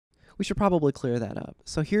we should probably clear that up.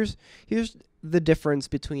 So here's the difference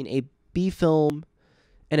between a B film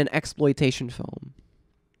and an exploitation film.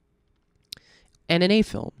 And an A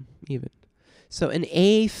film, even. So an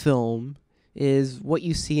A film is what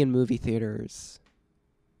you see in movie theaters.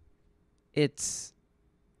 It's,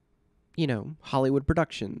 Hollywood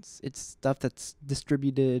productions. It's stuff that's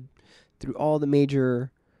distributed through all the major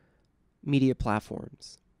media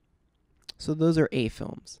platforms. So those are A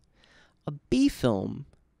films. A B film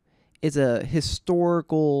is a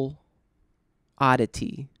historical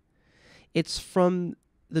oddity. It's from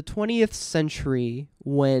the 20th century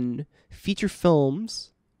when feature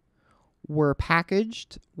films were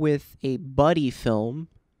packaged with a buddy film,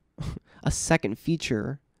 a second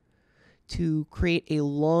feature, to create a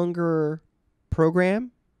longer program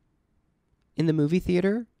in the movie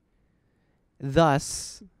theater.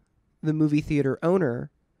 Thus, the movie theater owner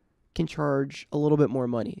can charge a little bit more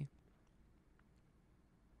money.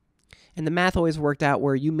 And the math always worked out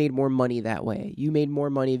where you made more money that way. You made more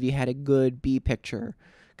money if you had a good B picture,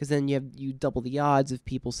 because then you double the odds of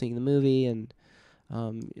people seeing the movie, and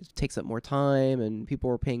it takes up more time, and people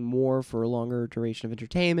are paying more for a longer duration of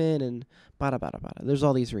entertainment, and bada bada bada. There's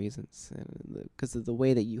all these reasons, because of the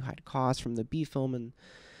way that you hide costs from the B film and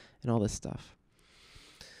all this stuff.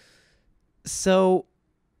 So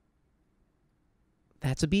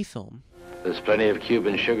that's a B film. There's plenty of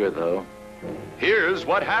Cuban sugar, though. Here's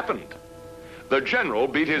what happened. The general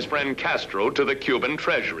beat his friend Castro to the Cuban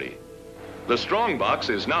treasury. The strongbox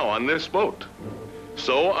is now on this boat.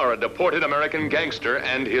 So are a deported American gangster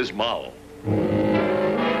and his moll.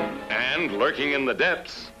 And lurking in the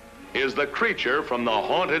depths is the creature from the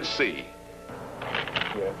haunted sea.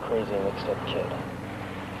 You're a crazy mixed-up kid.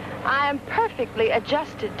 I am perfectly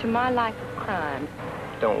adjusted to my life of crime.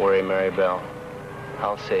 Don't worry, Mary Bell.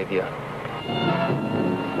 I'll save you.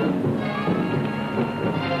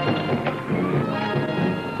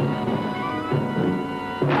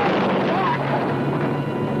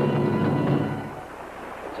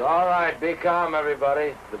 All right, be calm,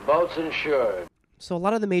 everybody. The boat's insured. So a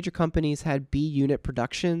lot of the major companies had B-unit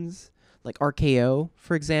productions, like RKO,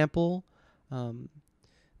 for example.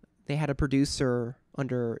 They had a producer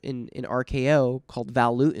in RKO called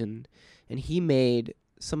Val Lewton, and he made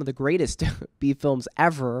some of the greatest B films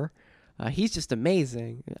ever. He's just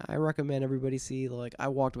amazing. I recommend everybody see, like, I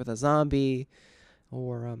Walked with a Zombie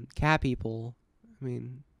or Cat People. I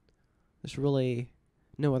mean, there's really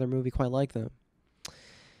no other movie quite like them.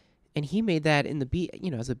 And he made that in the B,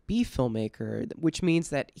 as a B filmmaker, which means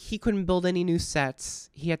that he couldn't build any new sets.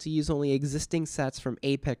 He had to use only existing sets from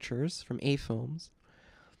A pictures, from A films.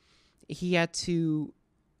 He had to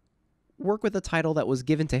work with a title that was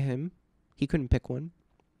given to him. He couldn't pick one.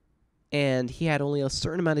 And he had only a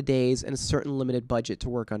certain amount of days and a certain limited budget to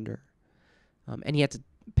work under. And he had to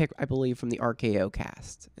pick, I believe, from the RKO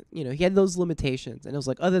cast. He had those limitations. And it was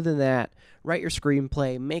like, other than that, write your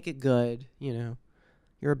screenplay, make it good,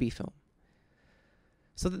 You're a B film.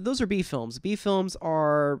 So those are B films. B films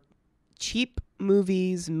are cheap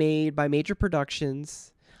movies made by major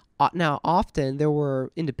productions. Now, often there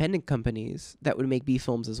were independent companies that would make B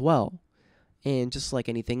films as well. And just like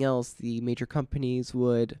anything else, the major companies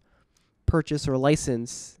would purchase or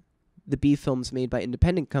license the B films made by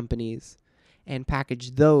independent companies and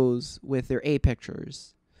package those with their A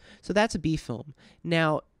pictures. So that's a B film.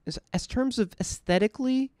 Now, as terms of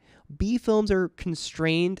aesthetically, B films are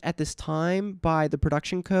constrained at this time by the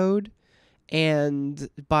production code and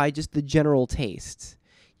by just the general taste.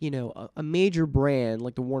 A major brand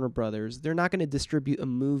like the Warner Brothers, they're not going to distribute a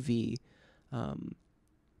movie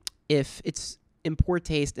if it's in poor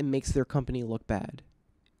taste and makes their company look bad,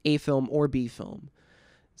 A film or B film.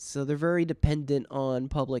 So they're very dependent on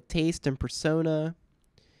public taste and persona.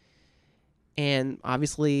 And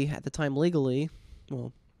obviously, at the time legally,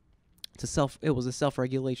 well, it was a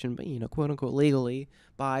self-regulation, but, quote unquote, legally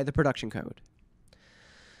by the production code.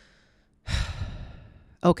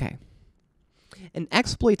 Okay. An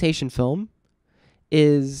exploitation film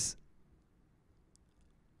is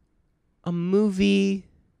a movie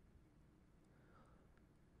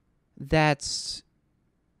it's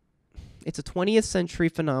a 20th century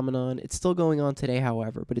phenomenon. It's still going on today,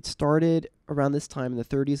 however, but it started around this time in the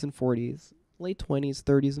 30s and 40s, late 20s,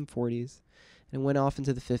 30s, and 40s, and went off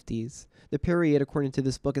into the 50s. The period, according to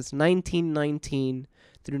this book, is 1919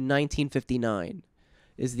 through 1959,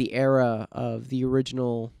 is the era of the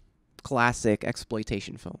original classic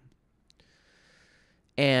exploitation film.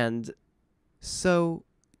 And so,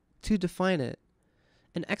 to define it,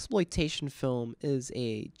 an exploitation film is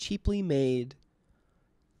a cheaply made,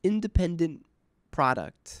 independent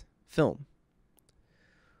product film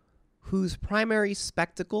whose primary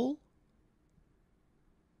spectacle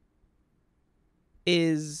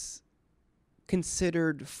is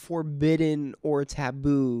considered forbidden or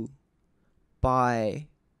taboo by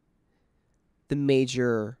the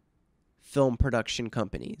major film production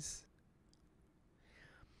companies.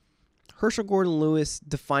 Herschel Gordon Lewis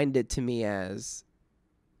defined it to me as,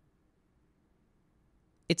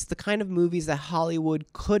 it's the kind of movies that Hollywood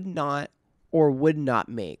could not or would not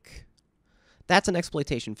make. That's an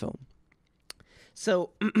exploitation film.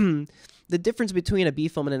 So the difference between a B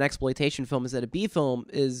film and an exploitation film is that a B film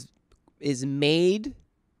is made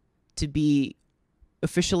to be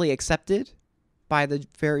officially accepted by the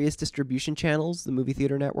various distribution channels, the movie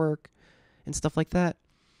theater network and stuff like that.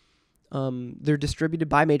 They're distributed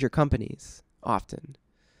by major companies often.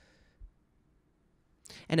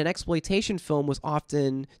 And an exploitation film was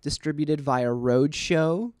often distributed via road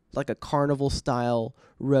show, like a carnival-style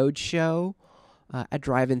road show at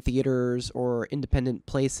drive-in theaters or independent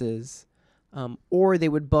places. Or they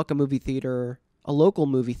would book a movie theater, a local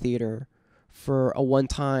movie theater, for a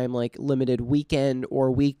one-time, like, limited weekend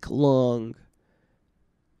or week-long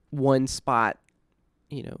one-spot,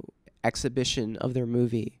 exhibition of their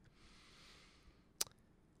movie.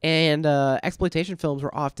 And exploitation films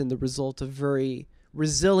were often the result of very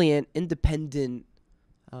resilient, independent,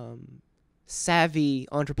 savvy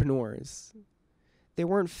entrepreneurs. They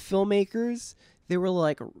weren't filmmakers. They were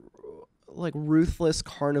like ruthless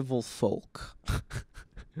carnival folk.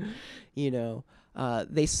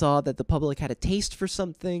 They saw that the public had a taste for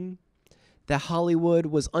something, that Hollywood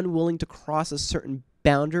was unwilling to cross a certain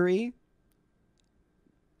boundary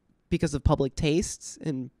because of public tastes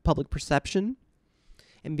and public perception,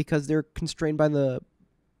 and because they're constrained by the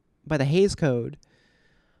Hays Code.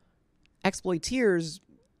 Exploiteers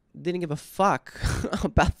didn't give a fuck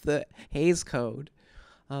about the Hays Code.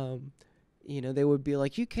 They would be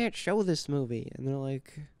like, you can't show this movie. And they're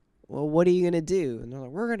like, well, what are you going to do? And they're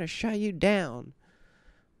like, we're going to shut you down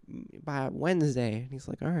by Wednesday. And he's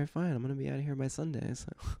like, all right, fine. I'm going to be out of here by Sunday.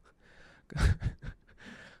 So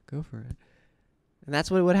go for it. And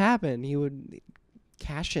that's what would happen. He would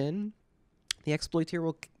cash in. The exploiter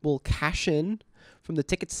will cash in from the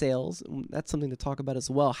ticket sales. That's something to talk about as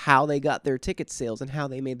well, how they got their ticket sales and how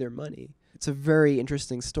they made their money. It's a very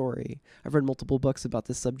interesting story. I've read multiple books about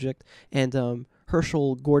this subject, and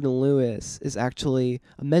Herschel Gordon Lewis is actually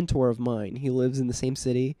a mentor of mine. He lives in the same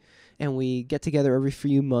city, and we get together every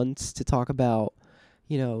few months to talk about,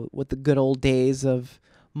 what the good old days of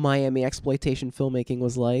Miami exploitation filmmaking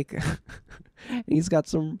was like. And he's got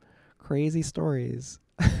some crazy stories.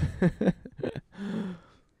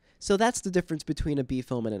 So that's the difference between a B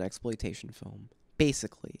film and an exploitation film,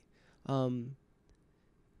 basically.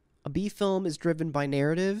 A B film is driven by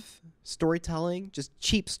narrative, storytelling, just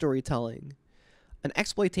cheap storytelling. An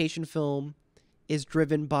exploitation film is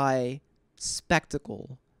driven by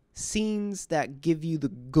spectacle, scenes that give you the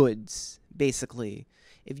goods, basically.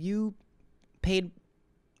 If you paid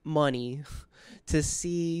money to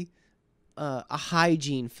see a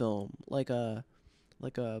hygiene film, like a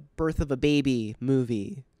birth of a baby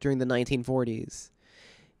movie during the 1940s,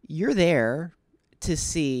 you're there to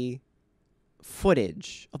see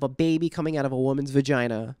footage of a baby coming out of a woman's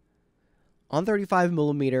vagina on 35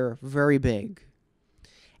 millimeter, very big.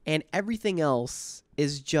 And everything else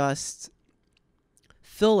is just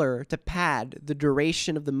filler to pad the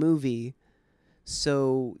duration of the movie,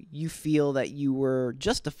 so you feel that you were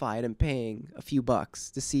justified in paying a few bucks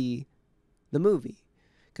to see the movie.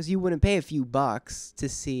 Because you wouldn't pay a few bucks to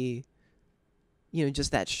see,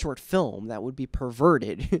 just that short film. That would be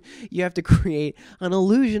perverted. You have to create an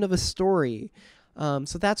illusion of a story.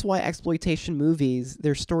 So that's why exploitation movies,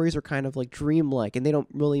 their stories are kind of like dreamlike, and they don't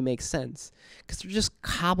really make sense because they're just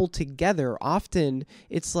cobbled together. Often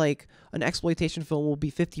it's like an exploitation film will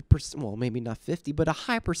be 50%, well, maybe not 50, but a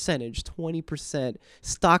high percentage, 20%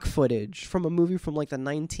 stock footage from a movie from like the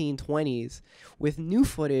 1920s with new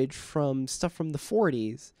footage from stuff from the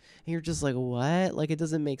 40s. And you're just like, what? Like, it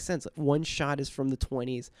doesn't make sense. One shot is from the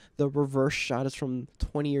 20s. The reverse shot is from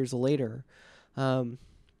 20 years later.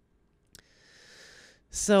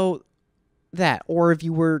 So that, or if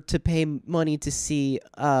you were to pay money to see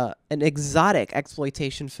an exotic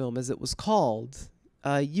exploitation film, as it was called,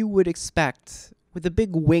 you would expect, with a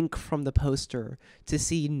big wink from the poster, to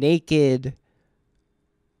see naked,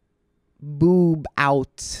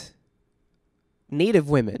 boob-out native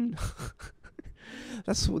women.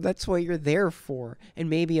 That's what you're there for. And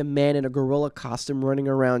maybe a man in a gorilla costume running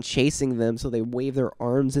around chasing them, so they wave their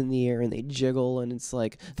arms in the air and they jiggle, and it's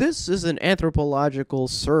like, this is an anthropological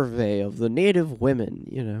survey of the native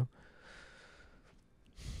women,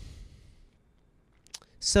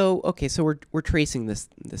 So, okay, so we're tracing this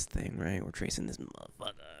thing, right? We're tracing this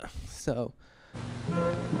motherfucker. So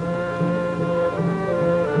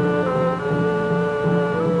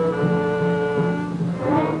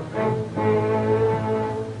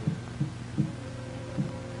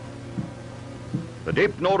The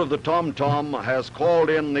deep note of the tom-tom has called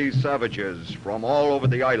in these savages from all over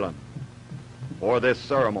the island for this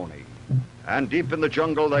ceremony. And deep in the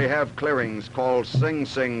jungle they have clearings called Sing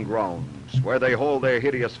Sing grounds where they hold their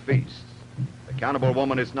hideous feasts. The cannibal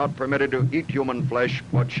woman is not permitted to eat human flesh,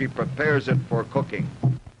 but she prepares it for cooking.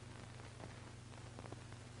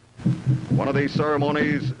 One of these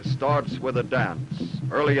ceremonies starts with a dance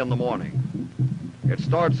early in the morning. It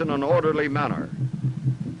starts in an orderly manner.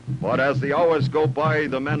 But as the hours go by,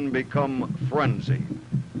 the men become frenzied.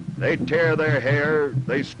 They tear their hair,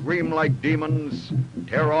 they scream like demons,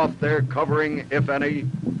 tear off their covering, if any,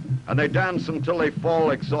 and they dance until they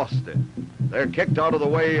fall exhausted. They're kicked out of the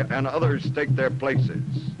way and others take their places.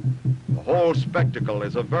 The whole spectacle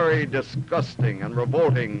is a very disgusting and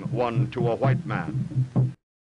revolting one to a white man.